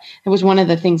 But it was one of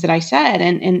the things that I said,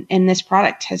 and this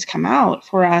product has come out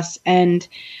for us. And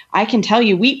I can tell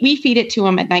you, we feed it to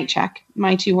him at night check.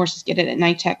 My two horses get it at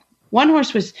night check. One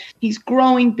horse he's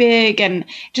growing big and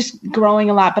just growing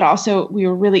a lot, but also we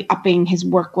were really upping his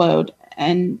workload,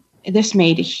 and this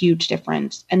made a huge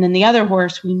difference. And then the other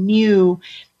horse, we knew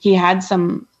he had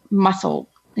some muscle.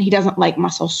 He doesn't like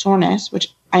muscle soreness,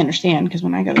 which I understand because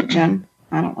when I go to the gym,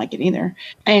 I don't like it either.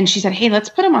 And she said, hey, let's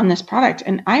put him on this product.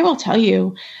 And I will tell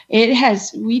you,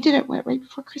 we did it right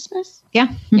before Christmas? Yeah.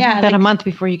 Yeah. About a month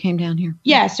before you came down here.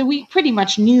 Yeah. So we pretty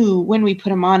much knew when we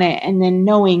put him on it, and then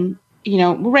knowing,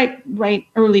 right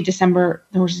early December,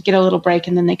 the horses get a little break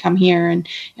and then they come here and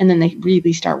then they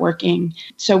really start working.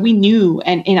 So we knew,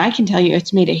 and I can tell you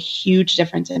it's made a huge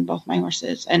difference in both my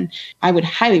horses. And I would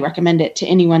highly recommend it to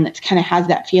anyone that kind of has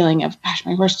that feeling of, gosh,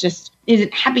 my horse just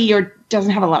isn't happy or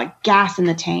doesn't have a lot of gas in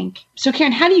the tank. So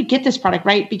Karen, how do you get this product,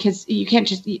 right? Because you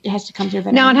can't it has to come through a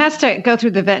veterinarian. No, it has to go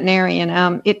through the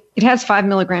veterinarian. It has 5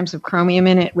 milligrams of chromium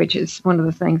in it, which is one of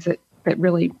the things that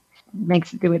really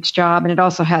makes it do its job. And it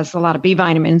also has a lot of B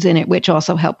vitamins in it, which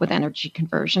also help with energy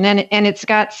conversion. And it's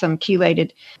got some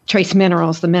chelated trace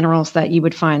minerals, the minerals that you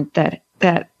would find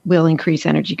that will increase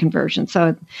energy conversion.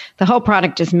 So the whole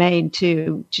product is made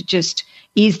to just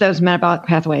ease those metabolic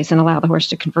pathways and allow the horse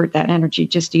to convert that energy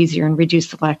just easier and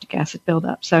reduce the lactic acid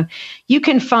buildup. So you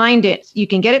can find it, you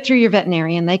can get it through your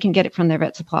veterinarian. They can get it from their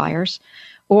vet suppliers.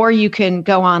 Or you can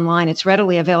go online. It's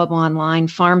readily available online.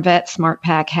 Farm Vet Smart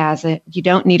Pack has it. You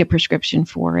don't need a prescription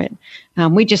for it.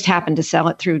 We just happen to sell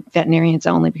it through veterinarians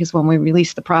only because when we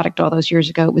released the product all those years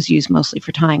ago, it was used mostly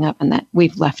for tying up, and that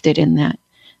we've left it in that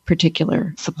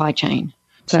particular supply chain.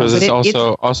 So is this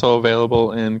also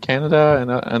available in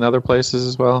Canada and other places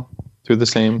as well through the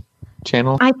same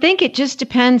channel? I think it just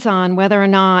depends on whether or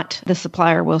not the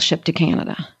supplier will ship to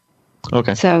Canada.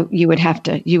 Okay. So you would have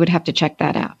to check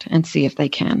that out and see if they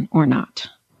can or not.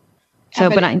 So,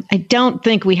 but I don't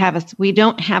think we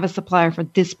don't have a supplier for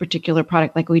this particular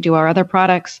product like we do our other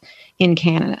products in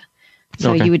Canada.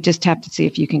 So you would just have to see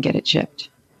if you can get it shipped.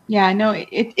 Yeah, no,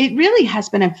 it really has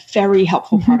been a very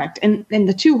helpful product. And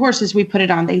the 2 horses we put it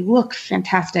on, they look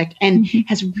fantastic and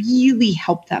has really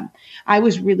helped them. I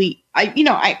was really,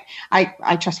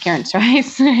 I trust Karen. So I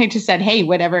just said, hey,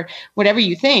 whatever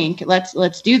you think,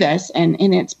 let's do this. And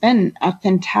it's been a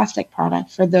fantastic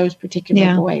product for those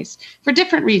particular boys for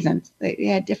different reasons. They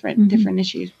had different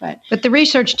issues, but the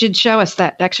research did show us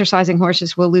that exercising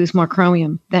horses will lose more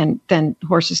chromium than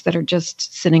horses that are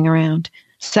just sitting around.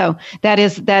 So that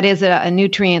is a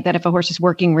nutrient that if a horse is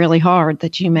working really hard,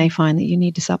 that you may find that you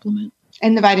need to supplement.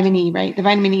 And the vitamin E, right? The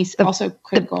vitamin E is also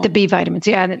critical. The B vitamins,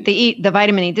 yeah. The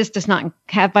vitamin E. This does not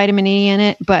have vitamin E in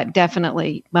it, but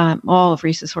definitely all of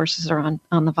Reese's horses are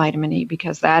on the vitamin E,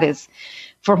 because that is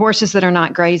for horses that are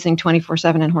not grazing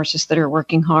 24/7 and horses that are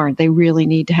working hard. They really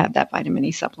need to have that vitamin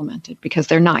E supplemented because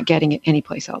they're not getting it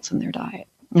anyplace else in their diet,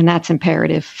 and that's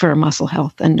imperative for muscle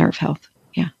health and nerve health.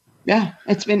 Yeah,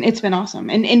 it's been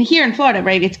awesome. And here in Florida,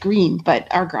 right, it's green, but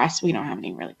our grass, we don't have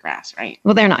any really grass, right?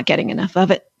 Well, they're not getting enough of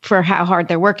it for how hard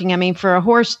they're working. I mean, for a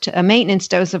horse, a maintenance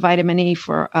dose of vitamin E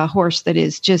for a horse that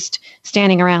is just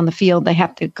standing around the field, they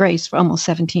have to graze for almost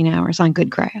 17 hours on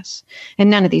good grass. And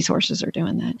none of these horses are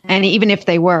doing that. And even if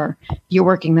they were, you're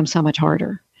working them so much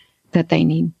harder that they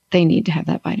need to have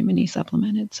that vitamin E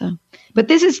supplemented. So, but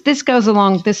this goes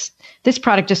along, this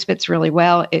product just fits really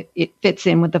well. It fits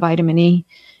in with the vitamin E.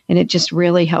 And it just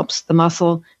really helps the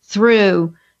muscle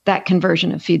through that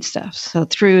conversion of feedstuffs. So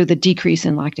through the decrease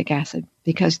in lactic acid,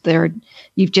 because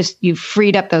you've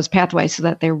freed up those pathways so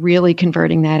that they're really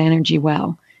converting that energy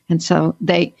well. And so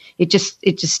it just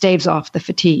staves off the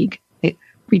fatigue. It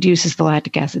reduces the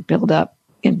lactic acid buildup.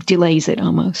 It delays it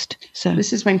almost. So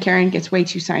this is when Karen gets way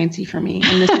too sciencey for me.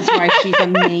 And this is why she's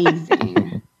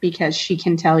amazing, because she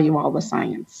can tell you all the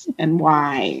science and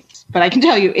why. But I can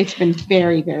tell you it's been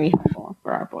very, very helpful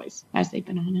for our boys as they've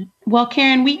been on it. Well,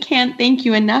 Karen, we can't thank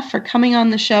you enough for coming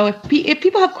on the show. If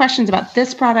people have questions about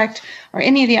this product or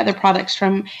any of the other products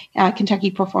from Kentucky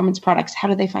Performance Products, how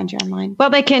do they find you online? Well,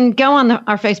 they can go on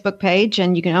our Facebook page,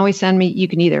 and you can always send me, you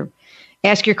can either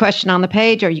ask your question on the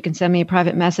page, or you can send me a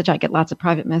private message. I get lots of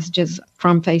private messages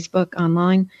from Facebook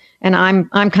online, and I'm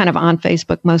kind of on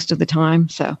Facebook most of the time,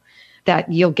 so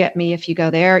that you'll get me if you go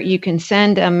there. You can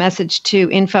send a message to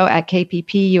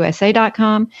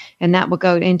info@kppusa.com, and that will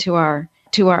go into our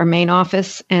main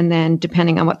office. And then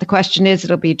depending on what the question is,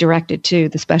 it'll be directed to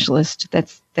the specialist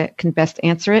that can best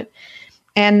answer it.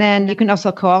 And then you can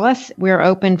also call us. We're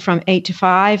open from 8 to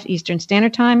 5 Eastern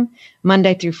Standard Time,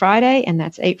 Monday through Friday, and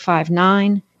that's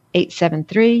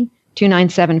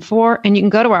 859-873-2974. And you can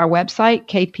go to our website,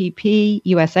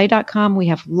 kppusa.com. We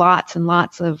have lots and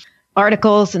lots of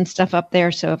articles and stuff up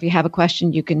there. So if you have a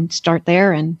question, you can start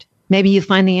there, and maybe you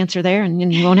find the answer there, and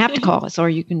then you won't have to call us, or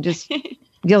you can just...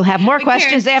 You'll have more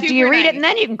questions after you read it, and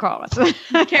then you can call us.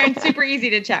 Karen's super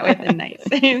easy to chat with and nice.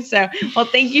 So, well,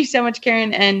 thank you so much,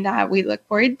 Karen. And we look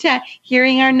forward to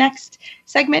hearing our next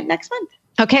segment next month.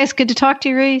 Okay, it's good to talk to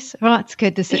you, Reese. Well, it's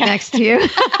good to sit next to you.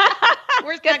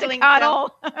 We're good to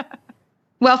cuddle.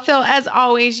 Well, Phil, as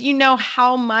always, you know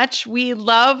how much we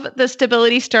love the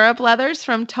stability stirrup leathers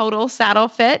from Total Saddle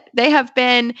Fit. They have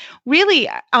been really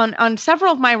on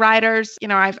several of my riders. You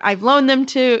know, I've loaned them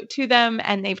to them,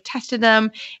 and they've tested them,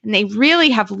 and they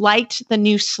really have liked the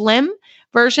new slim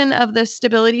version of the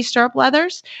stability stirrup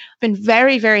leathers. Been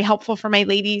very, very helpful for my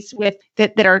ladies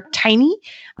that are tiny.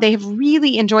 They have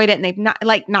really enjoyed it, and they've not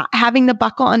having the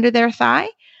buckle under their thigh.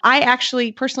 I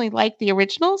actually personally like the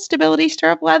original stability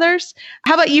stirrup leathers.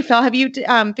 How about you, Phil? Have you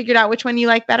figured out which one you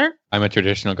like better? I'm a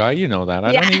traditional guy. You know that.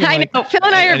 I know. Phil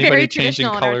and I are very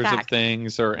traditional changing colors of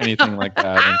things or anything like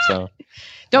that. And so,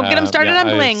 don't get them started on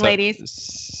bling, ladies.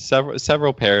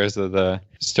 Several pairs of the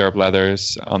stirrup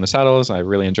leathers on the saddles. I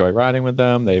really enjoy riding with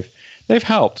them. They've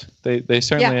helped. They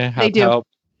certainly have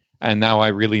helped. And now I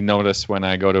really notice when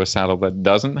I go to a saddle that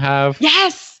doesn't have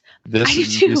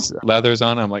these leathers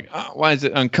on. I'm like, oh, why is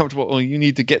it uncomfortable? Well, you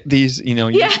need to get these, I'm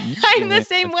the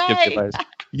same way.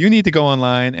 You need to go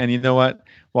online, and you know what?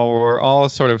 While we're all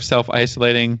sort of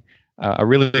self-isolating, a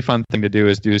really fun thing to do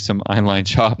is do some online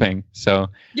shopping. So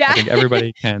I think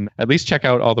everybody can at least check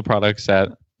out all the products at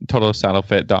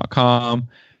totalsaddlefit.com.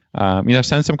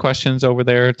 Send some questions over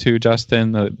there to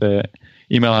Justin. The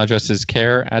email address is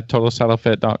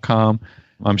care@totalsaddlefit.com.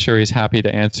 I'm sure he's happy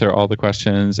to answer all the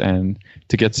questions and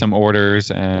to get some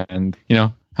orders and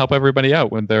help everybody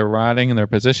out with their riding and their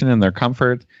position and their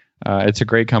comfort. It's a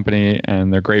great company,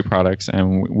 and they're great products,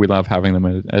 and we love having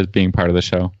them as being part of the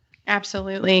show.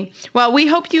 Absolutely. Well, we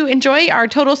hope you enjoy our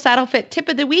Total Saddle Fit Tip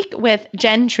of the Week with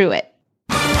Jen Truitt.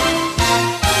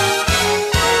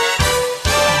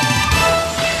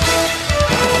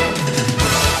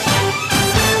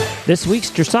 This week's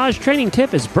dressage training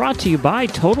tip is brought to you by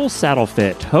Total Saddle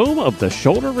Fit, home of the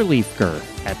shoulder relief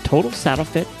girth at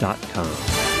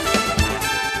TotalSaddleFit.com.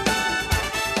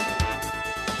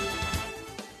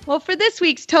 Well, for this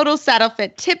week's Total Saddle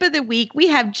Fit Tip of the Week, we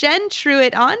have Jen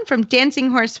Truitt on from Dancing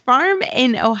Horse Farm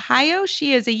in Ohio.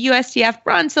 She is a USDF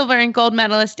bronze, silver, and gold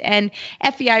medalist and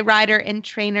FEI rider and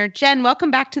trainer. Jen,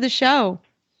 welcome back to the show.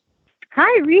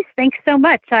 Hi, Reese. Thanks so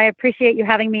much. I appreciate you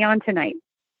having me on tonight.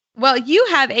 Well, you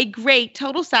have a great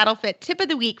Total Saddle Fit Tip of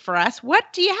the Week for us.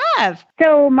 What do you have?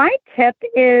 So my tip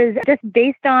is just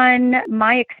based on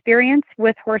my experience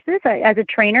with horses as a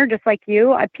trainer, just like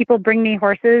you. People bring me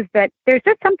horses that there's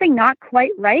just something not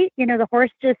quite right. You know, the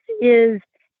horse just is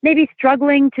maybe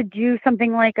struggling to do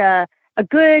something like a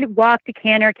good walk to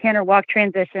canter walk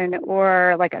transition,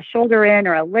 or like a shoulder in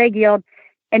or a leg yield,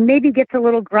 and maybe gets a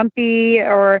little grumpy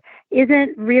or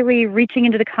isn't really reaching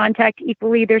into the contact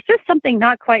equally. There's just something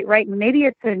not quite right. Maybe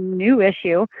it's a new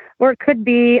issue, or it could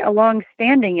be a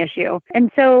long-standing issue.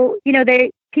 And so, you know,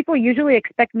 people usually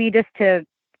expect me just to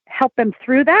help them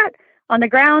through that on the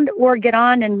ground, or get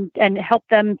on and help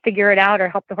them figure it out, or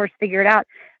help the horse figure it out.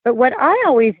 But what I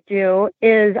always do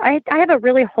is I have a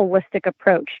really holistic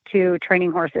approach to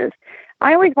training horses.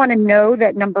 I always want to know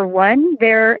that, number one,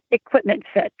 their equipment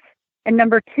fits. And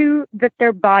number two, that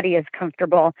their body is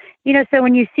comfortable. You know, so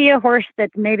when you see a horse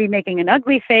that's maybe making an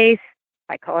ugly face,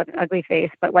 I call it an ugly face,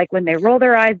 but like when they roll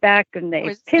their eyes back and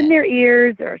they pin their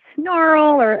ears or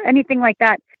snarl or anything like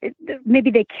that, maybe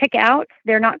they kick out,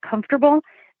 they're not comfortable.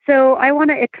 So I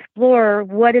want to explore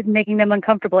what is making them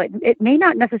uncomfortable. It may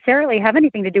not necessarily have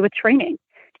anything to do with training.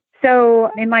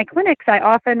 So in my clinics, I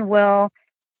often will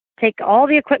take all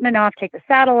the equipment off, take the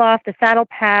saddle off, the saddle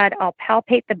pad, I'll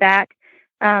palpate the back.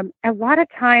 A lot of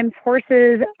times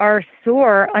horses are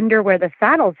sore under where the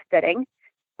saddle's fitting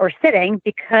or sitting,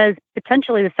 because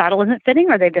potentially the saddle isn't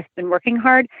fitting, or they've just been working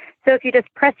hard. So if you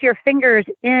just press your fingers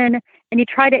in and you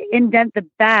try to indent the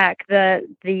back, the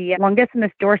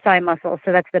longissimus dorsi muscle,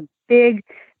 so that's the big,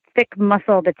 thick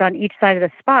muscle that's on each side of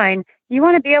the spine, you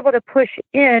want to be able to push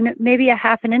in maybe a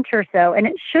half an inch or so, and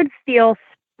it should feel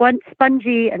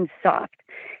spongy and soft.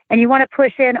 And you want to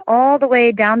push in all the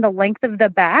way down the length of the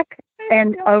back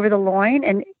and over the loin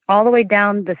and all the way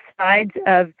down the sides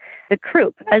of the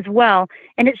croup as well.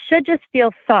 And it should just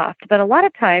feel soft. But a lot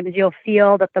of times you'll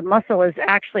feel that the muscle is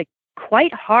actually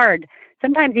quite hard,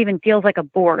 sometimes even feels like a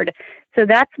board. So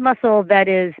that's muscle that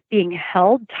is being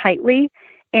held tightly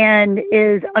and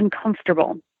is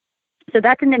uncomfortable. So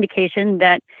that's an indication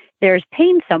that there's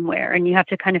pain somewhere, and you have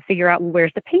to kind of figure out,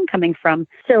 where's the pain coming from.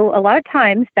 So a lot of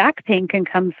times back pain can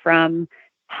come from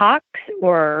hocks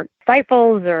or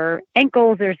stifles or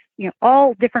ankles. There's, you know,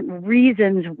 all different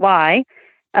reasons why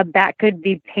a back could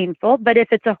be painful. But if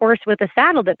it's a horse with a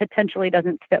saddle that potentially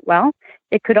doesn't fit well,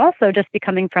 it could also just be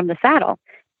coming from the saddle.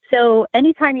 So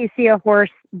anytime you see a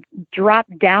horse drop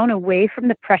down away from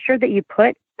the pressure that you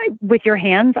put with your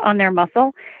hands on their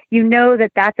muscle, you know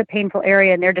that that's a painful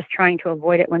area, and they're just trying to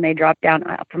avoid it when they drop down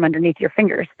from underneath your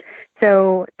fingers.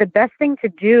 So the best thing to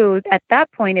do at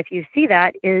that point, if you see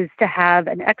that, is to have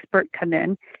an expert come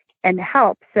in and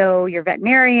help. So your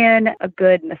veterinarian, a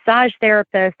good massage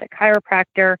therapist, a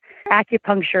chiropractor,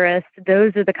 acupuncturist,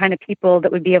 those are the kind of people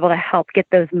that would be able to help get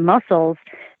those muscles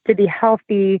to be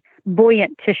healthy,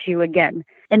 buoyant tissue again.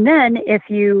 And then if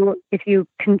you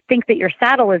can think that your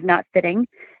saddle is not fitting,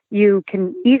 you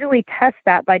can easily test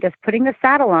that by just putting the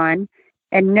saddle on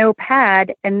and no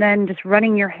pad, and then just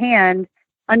running your hand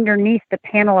underneath the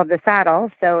panel of the saddle.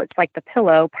 So it's like the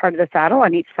pillow part of the saddle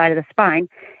on each side of the spine.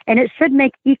 And it should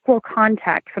make equal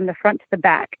contact from the front to the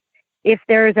back. If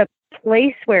there's a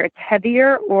place where it's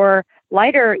heavier or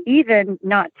lighter, even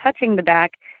not touching the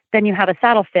back, then you have a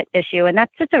saddle fit issue. And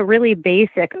that's just a really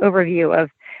basic overview of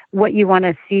what you want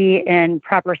to see in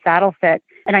proper saddle fit.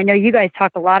 And I know you guys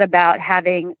talk a lot about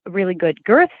having a really good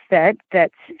girth fit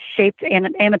that's shaped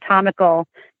and anatomical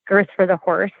girth for the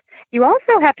horse. You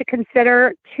also have to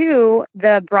consider, too,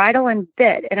 the bridle and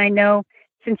bit. And I know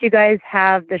since you guys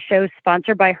have the show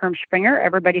sponsored by Herm Springer,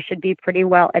 everybody should be pretty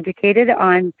well educated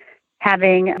on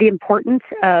having the importance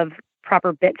of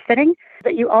proper bit fitting.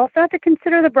 But you also have to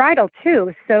consider the bridle,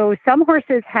 too. So some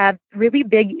horses have really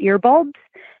big ear bulbs,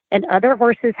 and other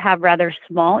horses have rather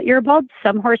small ear bulbs.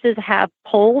 Some horses have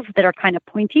poles that are kind of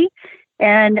pointy,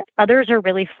 and others are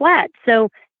really flat. So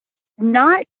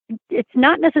it's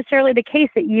not necessarily the case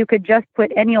that you could just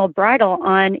put any old bridle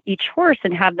on each horse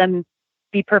and have them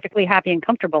be perfectly happy and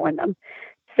comfortable in them.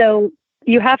 So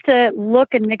you have to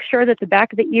look and make sure that the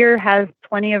back of the ear has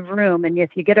plenty of room. And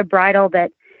if you get a bridle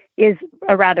that is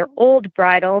a rather old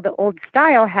bridle, the old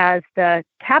style has the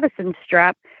cavesson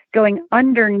strap going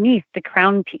underneath the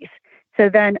crown piece. So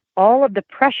then all of the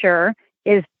pressure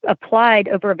is applied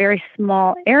over a very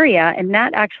small area, and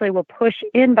that actually will push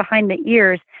in behind the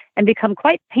ears and become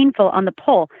quite painful on the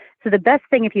pull. So the best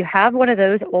thing, if you have one of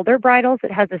those older bridles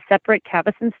that has a separate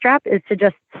cavesson strap, is to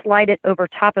just slide it over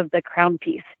top of the crown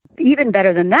piece. Even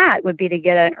better than that would be to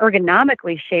get an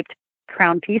ergonomically shaped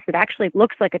crown piece that actually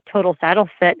looks like a total saddle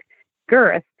fit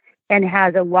girth and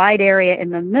has a wide area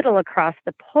in the middle across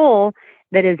the pull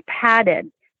that is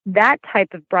padded. That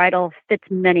type of bridle fits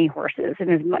many horses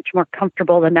and is much more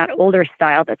comfortable than that older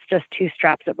style that's just two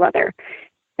straps of leather.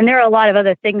 And there are a lot of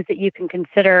other things that you can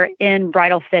consider in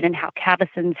bridle fit and how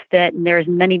cavessons fit. And there's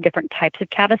many different types of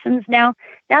cavessons now.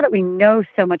 Now that we know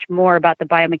so much more about the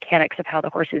biomechanics of how the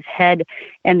horse's head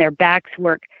and their backs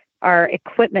work, our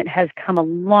equipment has come a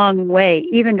long way,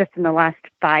 even just in the last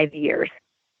 5 years.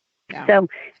 Yeah. So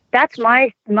that's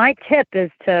my tip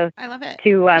is to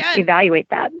evaluate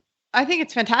that. I think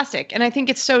it's fantastic. And I think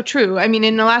it's so true. I mean,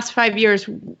 in the last 5 years,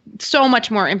 so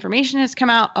much more information has come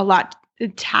out. A lot. The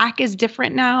tack is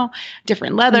different now,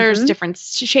 different leathers, different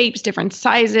shapes, different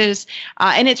sizes.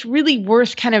 And it's really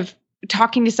worth kind of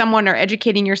talking to someone or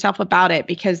educating yourself about it,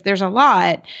 because there's a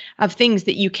lot of things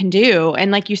that you can do.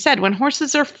 And like you said, when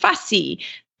horses are fussy,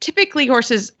 typically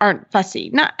horses aren't fussy.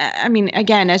 Not, I mean,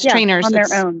 again, as trainers, on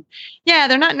their own. Yeah,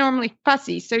 they're not normally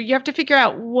fussy. So you have to figure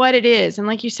out what it is. And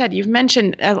like you said, you've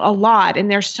mentioned a lot, and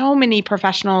there's so many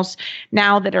professionals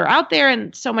now that are out there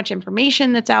and so much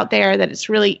information that's out there that it's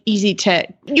really easy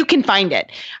you can find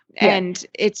it. And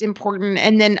it's important.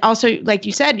 And then also, like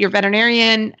you said, your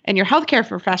veterinarian and your healthcare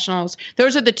professionals,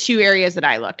 those are the two areas that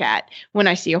I look at when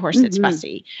I see a horse that's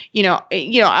fussy.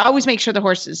 I always make sure the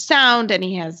horse is sound and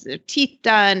he has the teeth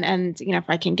done. And, if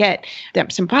I can get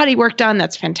some body work done,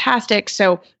 that's fantastic.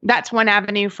 So that's one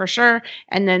avenue for sure.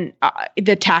 And then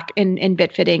the tack and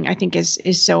bit fitting, I think is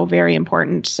so very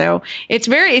important. So it's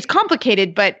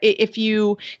complicated, but if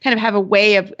you kind of have a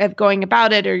way of going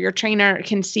about it, or your trainer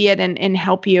can see it and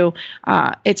help you,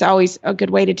 it's always a good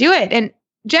way to do it. And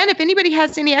Jen, if anybody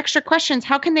has any extra questions,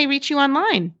 how can they reach you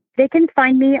online? They can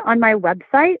find me on my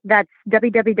website. That's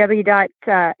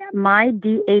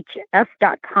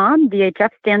www.mydhf.com. DHF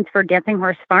stands for Dancing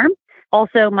Horse Farm.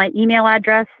 Also, my email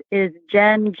address is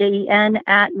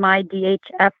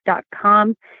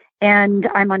jen@mydhf.com. And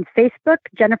I'm on Facebook,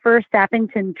 Jennifer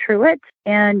Sappington Truitt.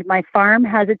 And my farm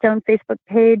has its own Facebook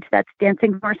page. That's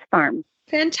Dancing Horse Farm.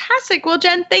 Fantastic. Well,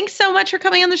 Jen, thanks so much for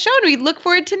coming on the show, and we look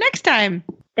forward to next time.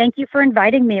 Thank you for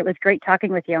inviting me. It was great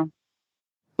talking with you.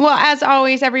 Well, as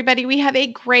always, everybody, we have a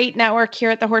great network here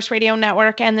at the Horse Radio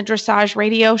Network and the Dressage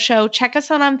Radio Show. Check us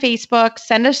out on Facebook.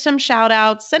 Send us some shout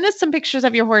outs. Send us some pictures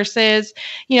of your horses.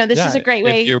 This is a great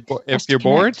way. If you're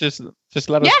bored, just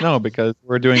let us know, because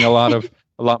we're doing a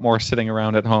lot more sitting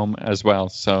around at home as well.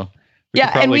 So we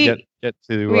can probably get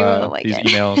to these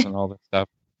emails and all that stuff.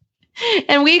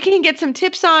 And we can get some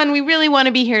tips on. We really want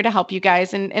to be here to help you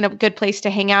guys and a good place to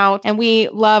hang out. And we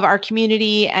love our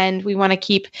community, and we want to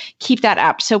keep that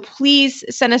up. So please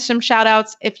send us some shout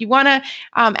outs. If you want to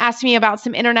ask me about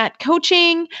some internet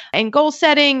coaching and goal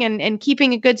setting and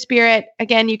keeping a good spirit,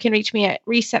 again, you can reach me at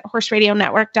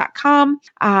resetHorseRadioNetwork.com.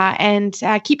 And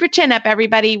keep your chin up,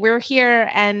 everybody. We're here,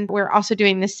 and we're also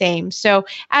doing the same. So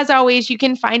as always, you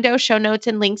can find those show notes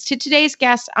and links to today's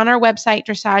guests on our website,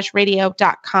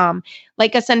 dressageradio.com.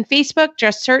 Like us on Facebook,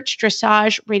 just search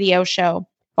Dressage Radio Show.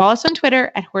 Follow us on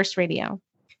Twitter at Horse Radio.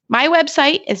 My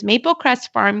website is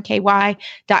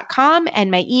maplecrestfarmky.com,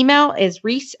 and my email is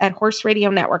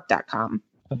reese@horseradionetwork.com.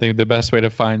 I think the best way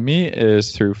to find me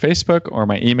is through Facebook, or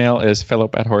my email is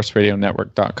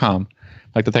philip@horseradionetwork.com.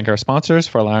 I'd like to thank our sponsors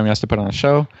for allowing us to put on a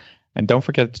show. And don't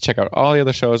forget to check out all the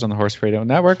other shows on the Horse Radio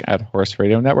Network at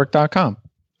horseradionetwork.com.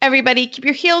 Everybody, keep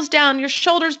your heels down, your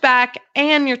shoulders back,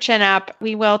 and your chin up.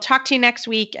 We will talk to you next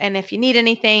week. And if you need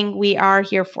anything, we are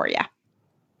here for you.